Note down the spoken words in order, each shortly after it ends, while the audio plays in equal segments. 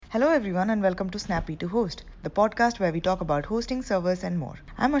Hello, everyone, and welcome to Snappy to Host, the podcast where we talk about hosting, servers, and more.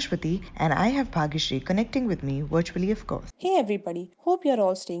 I'm Ashwati, and I have Bhagyashree connecting with me virtually, of course. Hey everybody, hope you're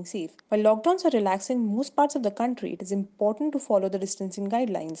all staying safe. While lockdowns are relaxing in most parts of the country, it is important to follow the distancing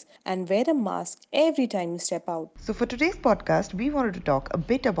guidelines and wear a mask every time you step out. So, for today's podcast, we wanted to talk a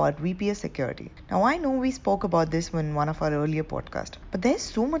bit about VPS security. Now, I know we spoke about this in one of our earlier podcasts, but there's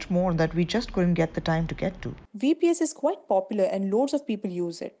so much more that we just couldn't get the time to get to. VPS is quite popular and loads of people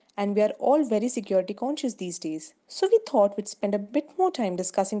use it, and we are all very security conscious these days. So we thought we'd spend a bit more time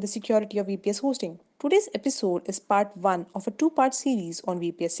discussing the security of VPS hosting. Today's episode is part 1 of a two-part series on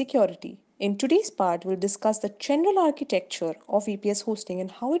VPS security. In today's part, we'll discuss the general architecture of VPS hosting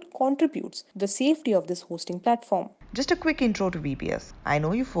and how it contributes to the safety of this hosting platform. Just a quick intro to VPS. I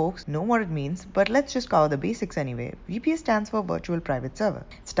know you folks know what it means, but let's just cover the basics anyway. VPS stands for Virtual Private Server.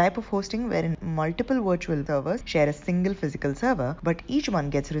 It's a type of hosting wherein multiple virtual servers share a single physical server, but each one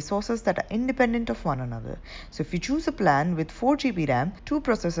gets resources that are independent of one another. So if you choose a plan with 4 GB RAM, 2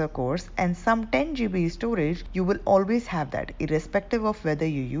 processor cores, and some 10 GB storage, you will always have that, irrespective of whether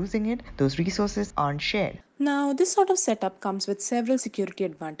you're using it. Those resources aren't shared. Now, this sort of setup comes with several security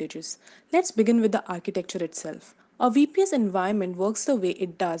advantages. Let's begin with the architecture itself. A VPS environment works the way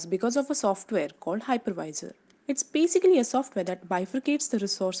it does because of a software called hypervisor. It's basically a software that bifurcates the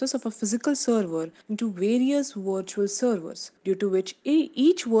resources of a physical server into various virtual servers, due to which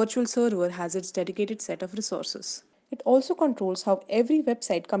each virtual server has its dedicated set of resources. It also controls how every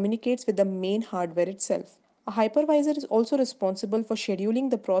website communicates with the main hardware itself. A hypervisor is also responsible for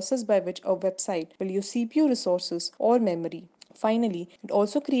scheduling the process by which a website will use CPU resources or memory. Finally, it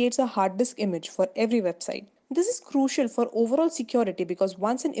also creates a hard disk image for every website. This is crucial for overall security because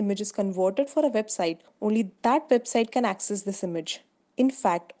once an image is converted for a website, only that website can access this image. In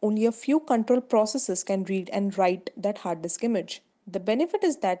fact, only a few control processes can read and write that hard disk image. The benefit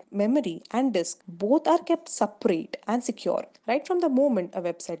is that memory and disk both are kept separate and secure right from the moment a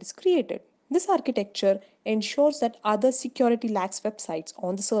website is created. This architecture ensures that other security lax websites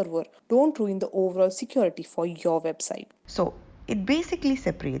on the server don't ruin the overall security for your website. So it basically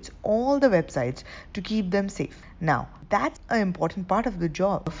separates all the websites to keep them safe. Now, that's an important part of the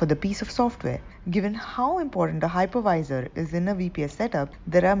job for the piece of software. Given how important a hypervisor is in a VPS setup,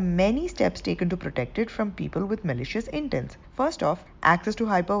 there are many steps taken to protect it from people with malicious intents. First off, access to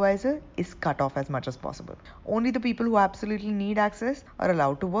hypervisor is cut off as much as possible. Only the people who absolutely need access are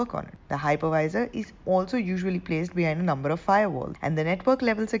allowed to work on it. The hypervisor is also usually placed behind a number of firewalls, and the network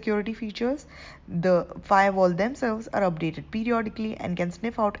level security features, the firewall themselves are updated periodically and can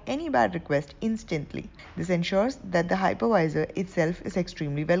sniff out any bad request instantly. This ensures that the hypervisor itself is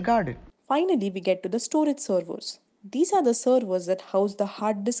extremely well guarded. Finally, we get to the storage servers. These are the servers that house the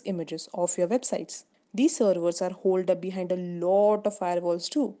hard disk images of your websites. These servers are holed up behind a lot of firewalls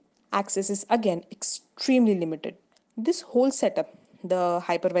too. Access is again extremely limited. This whole setup, the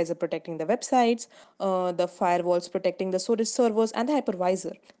hypervisor protecting the websites, the firewalls protecting the storage servers, and the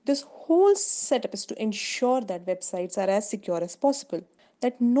hypervisor, this whole setup is to ensure that websites are as secure as possible,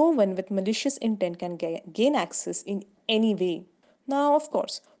 that no one with malicious intent can gain access in any way. Now, of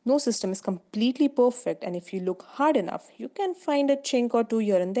course, no system is completely perfect, and if you look hard enough, you can find a chink or two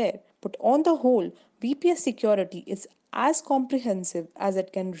here and there. But on the whole, VPS security is as comprehensive as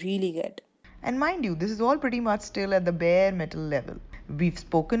it can really get. And mind you, this is all pretty much still at the bare metal level. We've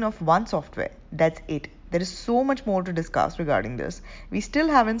spoken of one software, that's it. There is so much more to discuss regarding this. We still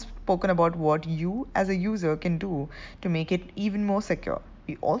haven't spoken about what you as a user can do to make it even more secure.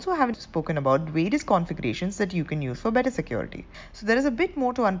 We also haven't spoken about various configurations that you can use for better security. So there is a bit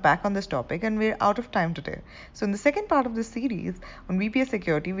more to unpack on this topic, and we're out of time today. So in the second part of this series on VPS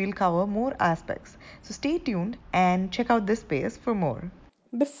security, we'll cover more aspects. So stay tuned and check out this space for more.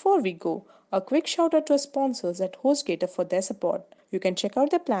 Before we go, a quick shout out to our sponsors at HostGator for their support. You can check out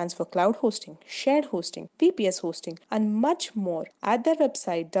their plans for cloud hosting, shared hosting, VPS hosting, and much more at their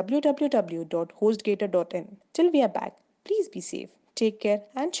website www.hostgator.in. Till we are back, please be safe, take care,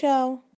 and ciao.